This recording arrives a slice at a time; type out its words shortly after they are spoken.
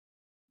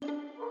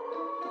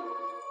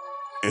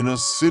In a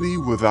city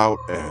without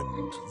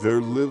end,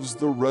 there lives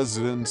the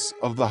residents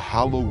of the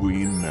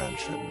Halloween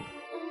Mansion.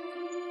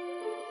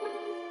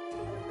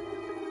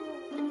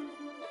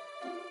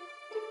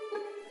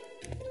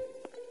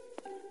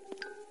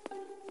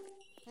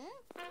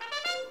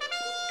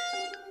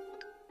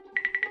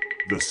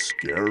 The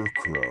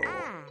Scarecrow.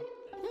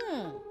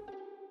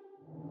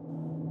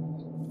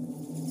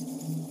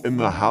 In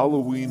the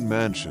Halloween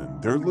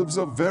Mansion, there lives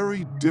a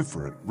very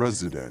different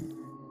resident.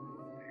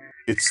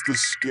 It's the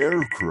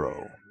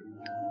Scarecrow.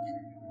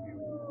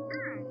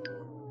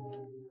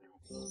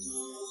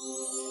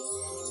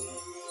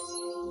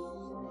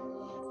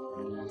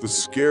 The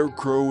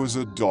Scarecrow is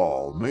a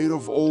doll made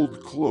of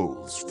old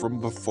clothes from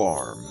the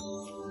farm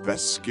that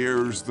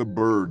scares the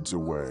birds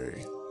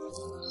away.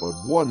 But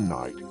one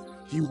night,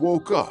 he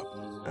woke up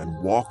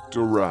and walked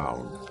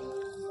around.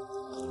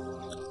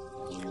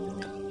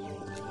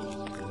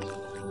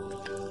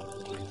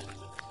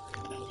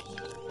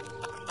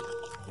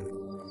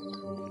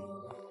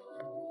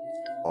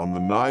 On the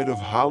night of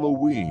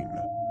Halloween,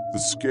 the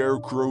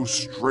Scarecrow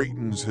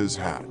straightens his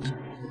hat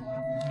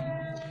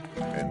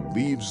and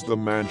leaves the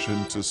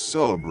mansion to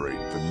celebrate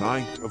the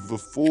night of the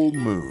full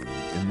moon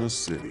in the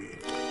city.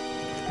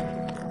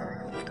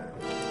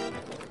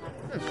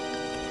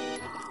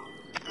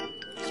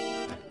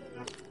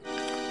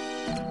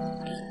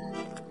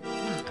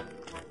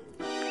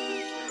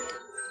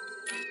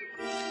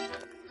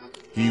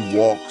 He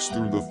walks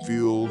through the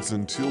fields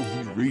until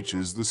he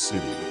reaches the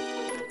city.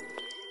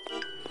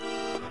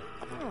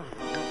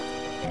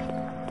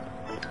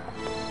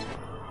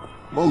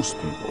 Most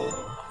people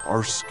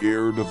are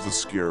scared of the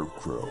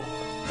Scarecrow.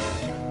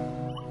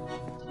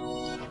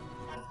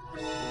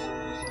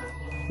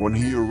 When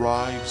he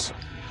arrives,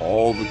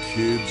 all the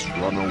kids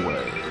run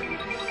away.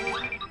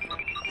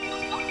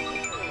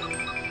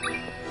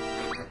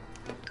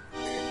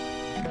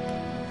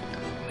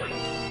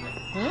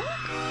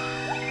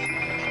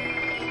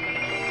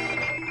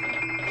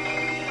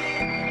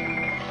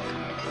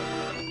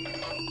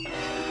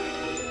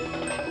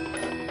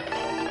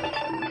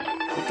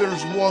 But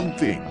there's one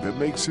thing that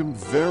makes him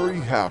very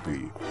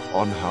happy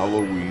on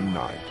Halloween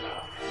night.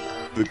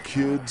 The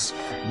kids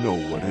know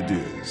what it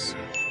is.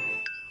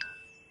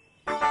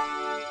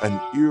 An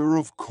ear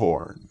of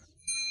corn.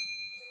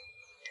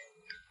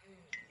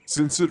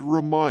 Since it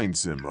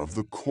reminds him of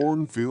the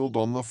cornfield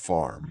on the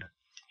farm.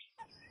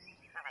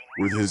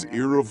 With his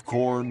ear of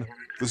corn,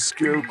 the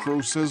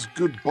Scarecrow says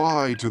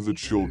goodbye to the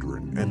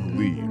children and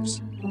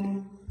leaves.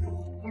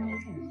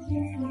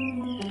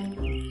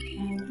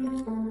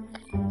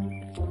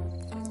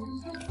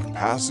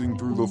 Passing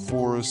through the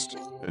forest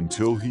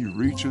until he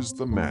reaches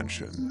the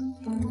mansion,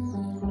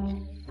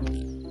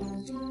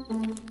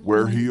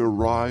 where he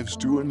arrives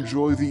to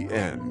enjoy the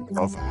end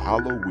of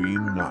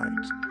Halloween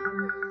night.